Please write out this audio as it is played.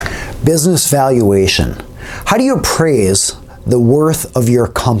business valuation. How do you appraise the worth of your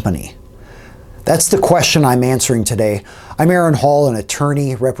company? That's the question I'm answering today. I'm Aaron Hall, an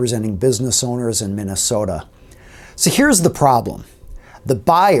attorney representing business owners in Minnesota. So here's the problem. The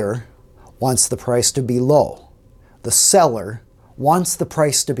buyer wants the price to be low. The seller wants the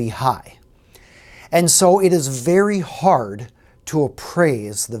price to be high. And so it is very hard to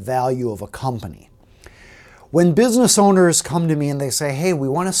appraise the value of a company. When business owners come to me and they say, hey, we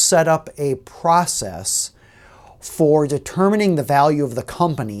want to set up a process for determining the value of the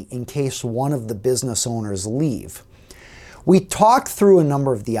company in case one of the business owners leave, we talk through a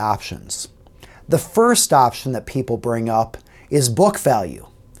number of the options. The first option that people bring up is book value.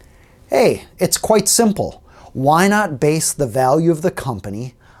 Hey, it's quite simple. Why not base the value of the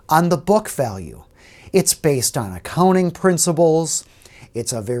company on the book value? It's based on accounting principles.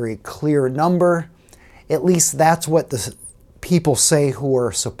 It's a very clear number. At least that's what the people say who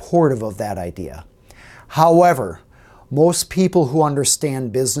are supportive of that idea. However, most people who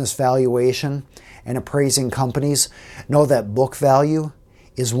understand business valuation and appraising companies know that book value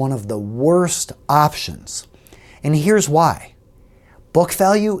is one of the worst options. And here's why. Book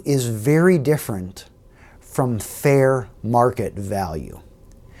value is very different from fair market value.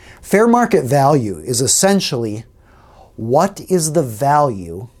 Fair market value is essentially what is the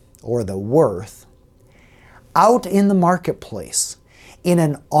value or the worth out in the marketplace in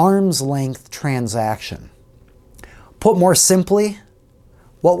an arm's length transaction. Put more simply,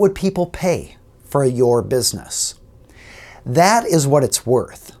 what would people pay for your business? That is what it's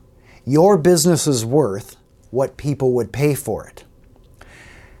worth. Your business is worth what people would pay for it.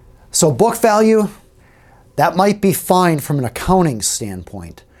 So book value, that might be fine from an accounting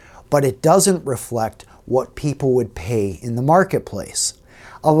standpoint, but it doesn't reflect what people would pay in the marketplace.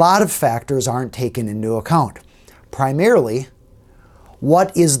 A lot of factors aren't taken into account. Primarily,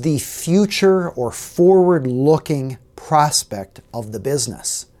 what is the future or forward-looking prospect of the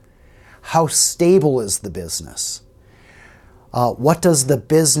business? How stable is the business? What does the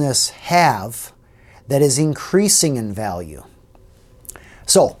business have that is increasing in value?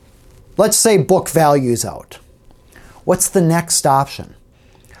 So, let's say book value's out. What's the next option?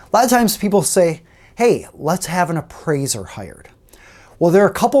 A lot of times people say, hey, let's have an appraiser hired. Well, there are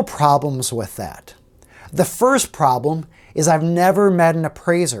a couple problems with that. The first problem is I've never met an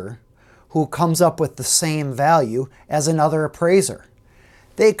appraiser who comes up with the same value as another appraiser.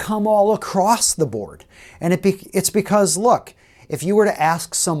 They come all across the board. And it's because, look, if you were to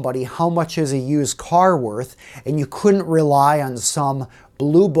ask somebody how much is a used car worth and you couldn't rely on some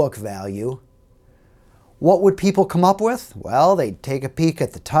blue book value, what would people come up with? Well, they'd take a peek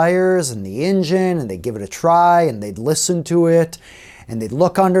at the tires and the engine and they'd give it a try and they'd listen to it and they'd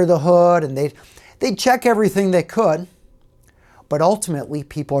look under the hood and they'd check everything they could. But ultimately,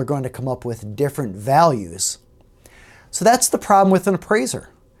 people are going to come up with different values. So that's the problem with an appraiser.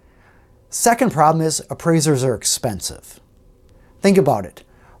 Second problem is appraisers are expensive. Think about it.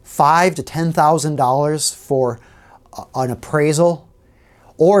 $5,000 to $10,000 for an appraisal.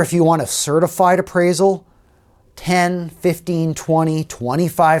 Or if you want a certified appraisal, $10,000, $15,000, $20,000,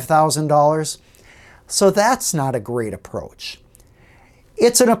 $25,000. So that's not a great approach.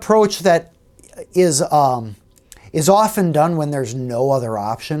 It's an approach that is often done when there's no other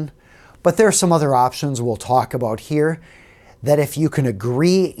option, but there are some other options we'll talk about here that if you can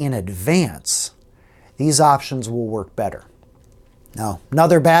agree in advance, these options will work better. Now,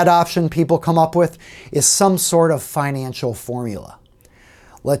 another bad option people come up with is some sort of financial formula.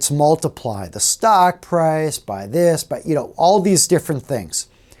 Let's multiply the stock price by this, by, all these different things.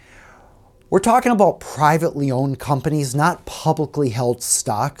 We're talking about privately owned companies, not publicly held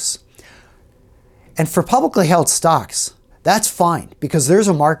stocks. And for publicly held stocks, that's fine because there's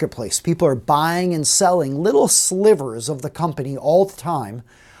a marketplace. People are buying and selling little slivers of the company all the time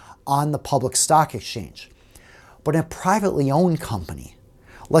on the public stock exchange. But in a privately owned company,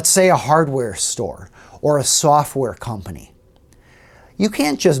 let's say a hardware store or a software company, you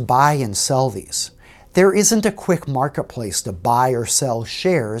can't just buy and sell these. There isn't a quick marketplace to buy or sell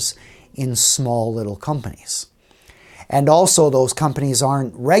shares in small little companies. And also those companies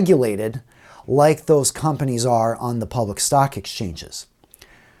aren't regulated like those companies are on the public stock exchanges.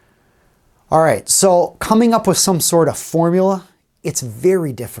 All right, so coming up with some sort of formula, it's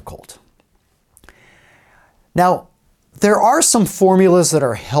very difficult. Now, there are some formulas that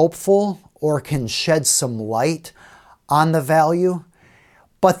are helpful or can shed some light on the value,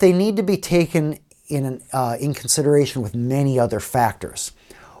 but they need to be taken in consideration with many other factors.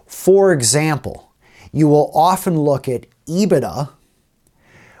 For example, you will often look at EBITDA,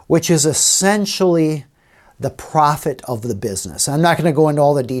 which is essentially the profit of the business. I'm not going to go into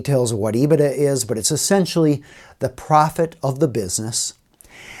all the details of what EBITDA is, but it's essentially the profit of the business.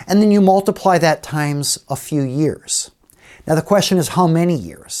 And then you multiply that times a few years. Now the question is, how many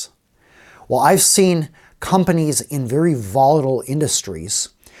years? Well, I've seen companies in very volatile industries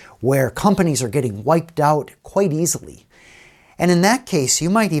where companies are getting wiped out quite easily. And in that case, you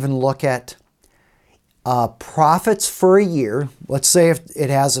might even look at profits for a year. Let's say if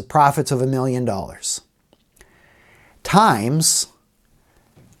it has a profits of $1 million times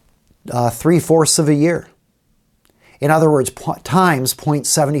 3/4 of a year. In other words, times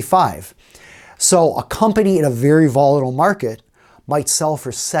 0.75. So a company in a very volatile market might sell for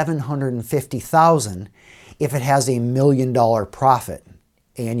 $750,000 if it has $1 million profit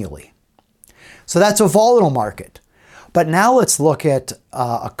annually. So that's a volatile market. But now let's look at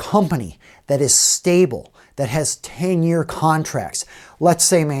a company that is stable, that has 10-year contracts. Let's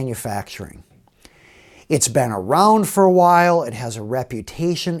say manufacturing. It's been around for a while, it has a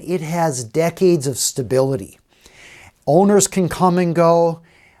reputation, it has decades of stability. Owners can come and go,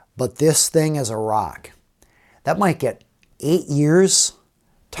 but this thing is a rock. That might get 8 years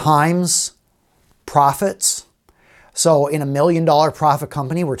times profits. So in $1 million profit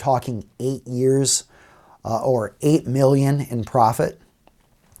company, we're talking 8 years or 8 million in profit.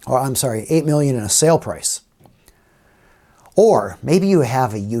 Or I'm sorry, 8 million in a sale price. Or maybe you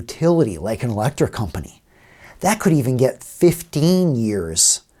have a utility like an electric company. That could even get 15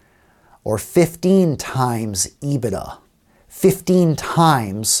 years or 15 times EBITDA, 15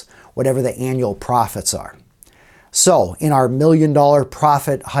 times whatever the annual profits are. So in our $1 million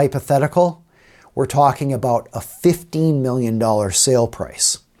profit hypothetical, we're talking about a $15 million sale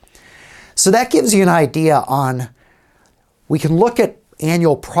price. So that gives you an idea on, we can look at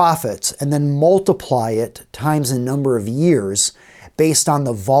annual profits and then multiply it times the number of years based on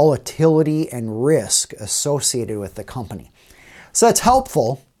the volatility and risk associated with the company. So that's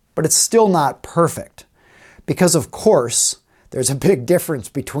helpful, but it's still not perfect because, of course, there's a big difference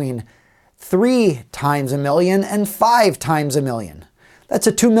between 3 times $1 million and 5 times $1 million. That's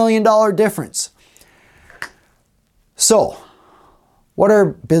a $2 million difference. So, what are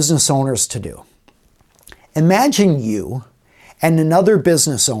business owners to do? Imagine you and another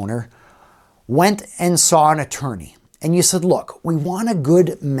business owner went and saw an attorney. And you said, look, we want a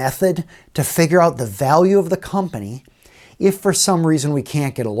good method to figure out the value of the company if for some reason we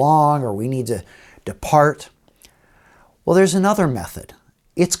can't get along or we need to depart. Well, there's another method.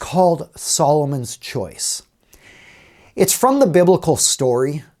 It's called Solomon's Choice. It's from the biblical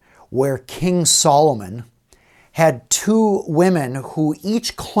story where King Solomon had 2 women who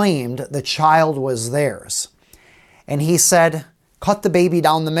each claimed the child was theirs. And he said, cut the baby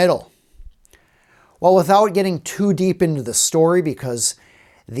down the middle. Well, without getting too deep into the story, because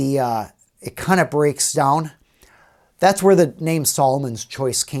it kind of breaks down, that's where the name Solomon's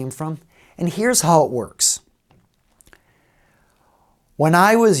Choice came from. And here's how it works. When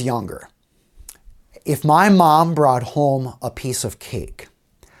I was younger, if my mom brought home a piece of cake,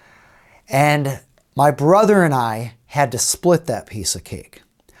 and my brother and I had to split that piece of cake,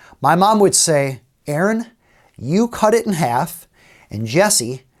 my mom would say, Aaron, you cut it in half, and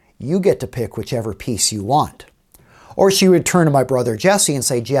Jesse, you get to pick whichever piece you want. Or she would turn to my brother Jesse and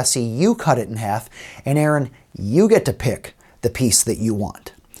say, Jesse, you cut it in half, and Aaron, you get to pick the piece that you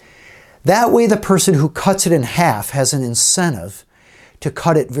want. That way the person who cuts it in half has an incentive to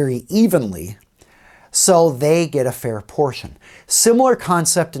cut it very evenly so they get a fair portion. Similar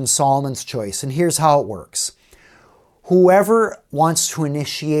concept in Solomon's Choice, and here's how it works. Whoever wants to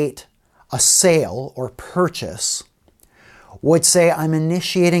initiate a sale or purchase would say, I'm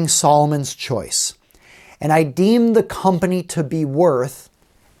initiating Solomon's Choice, and I deem the company to be worth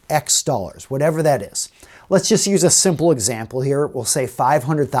X dollars, whatever that is. Let's just use a simple example here. We'll say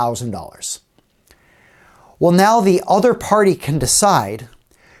 $500,000. Well, now the other party can decide,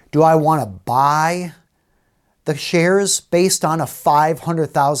 do I want to buy the shares based on a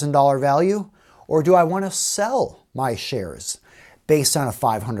 $500,000 value, or do I want to sell my shares based on a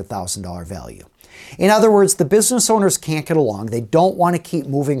 $500,000 value? In other words, the business owners can't get along. They don't want to keep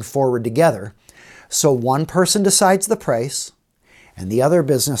moving forward together. So one person decides the price, and the other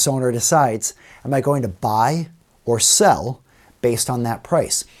business owner decides, am I going to buy or sell based on that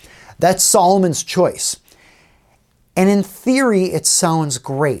price? That's Solomon's Choice. And in theory, it sounds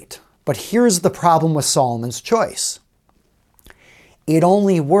great. But here's the problem with Solomon's Choice. It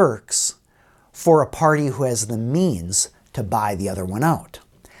only works for a party who has the means to buy the other one out.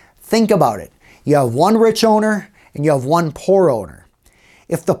 Think about it. You have one rich owner and you have one poor owner.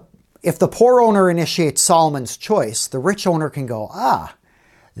 If the poor owner initiates Solomon's Choice, the rich owner can go,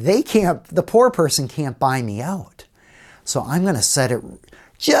 the poor person can't buy me out. So I'm going to set it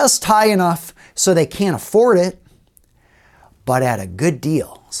just high enough so they can't afford it, but at a good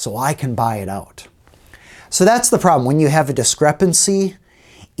deal so I can buy it out. So that's the problem. When you have a discrepancy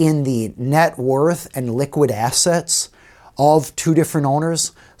in the net worth and liquid assets of two different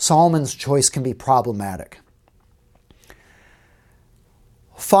owners, Solomon's choice can be problematic.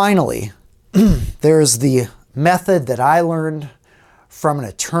 Finally, there's the method that I learned from an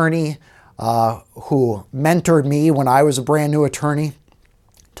attorney who mentored me when I was a brand new attorney.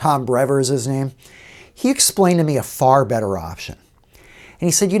 Tom Brever is his name. He explained to me a far better option. And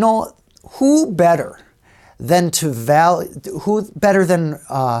he said, who better than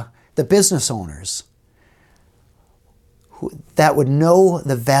the business owners that would know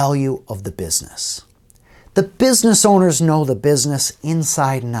the value of the business? The business owners know the business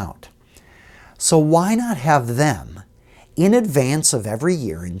inside and out. So why not have them, in advance of every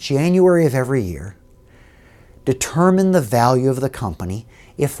year, in January of every year, determine the value of the company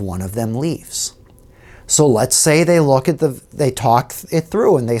if one of them leaves? So let's say they talk it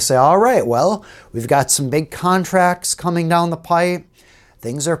through and they say, all right, well, we've got some big contracts coming down the pipe.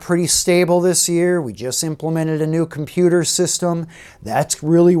 Things are pretty stable this year. We just implemented a new computer system. That's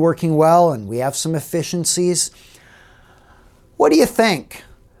really working well, and we have some efficiencies. What do you think,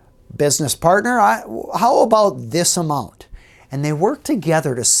 business partner? How about this amount? And they work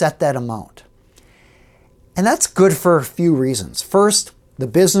together to set that amount. And that's good for a few reasons. First, the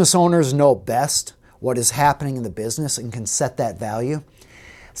business owners know best what is happening in the business and can set that value.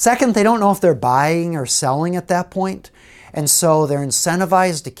 Second, they don't know if they're buying or selling at that point. And so they're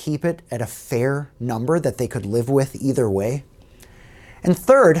incentivized to keep it at a fair number that they could live with either way. And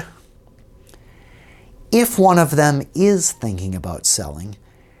third, if one of them is thinking about selling,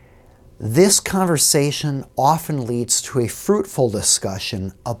 this conversation often leads to a fruitful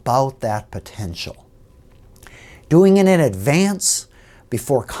discussion about that potential. Doing it in advance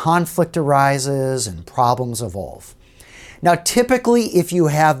before conflict arises and problems evolve. Now, typically, if you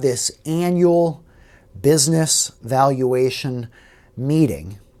have this annual business valuation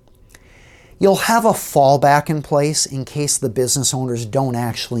meeting, you'll have a fallback in place in case the business owners don't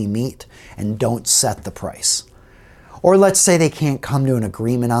actually meet and don't set the price. Or let's say they can't come to an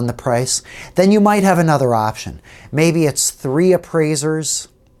agreement on the price, then you might have another option. Maybe it's 3 appraisers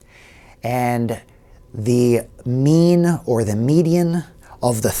and the mean or the median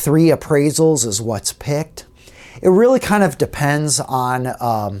of the 3 appraisals is what's picked. It really kind of depends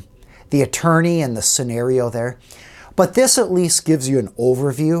on the attorney and the scenario there. But this at least gives you an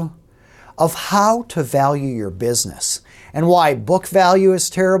overview of how to value your business and why book value is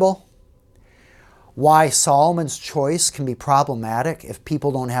terrible, why Solomon's choice can be problematic if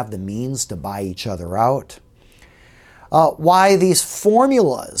people don't have the means to buy each other out, why these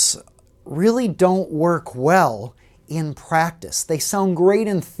formulas really don't work well in practice. They sound great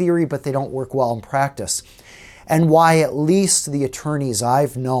in theory, but they don't work well in practice. And why at least the attorneys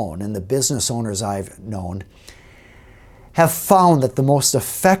I've known and the business owners I've known have found that the most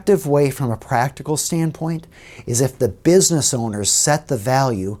effective way from a practical standpoint is if the business owners set the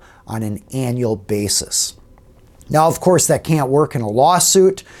value on an annual basis. Now, of course, that can't work in a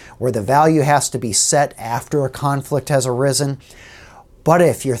lawsuit where the value has to be set after a conflict has arisen. But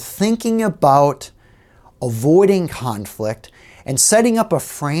if you're thinking about avoiding conflict and setting up a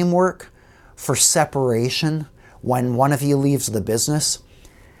framework for separation when one of you leaves the business,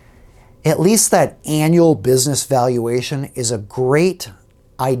 at least that annual business valuation is a great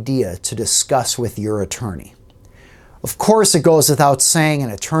idea to discuss with your attorney. Of course, it goes without saying an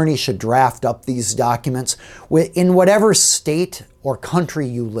attorney should draft up these documents in whatever state or country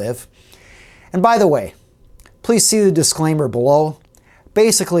you live. And by the way, please see the disclaimer below.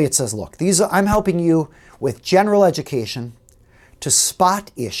 Basically, it says, look, I'm helping you with general education to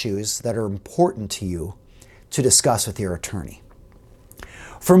spot issues that are important to you to discuss with your attorney.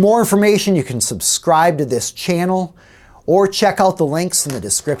 For more information, you can subscribe to this channel or check out the links in the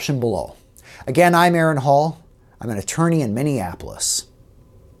description below. Again, I'm Aaron Hall. I'm an attorney in Minneapolis.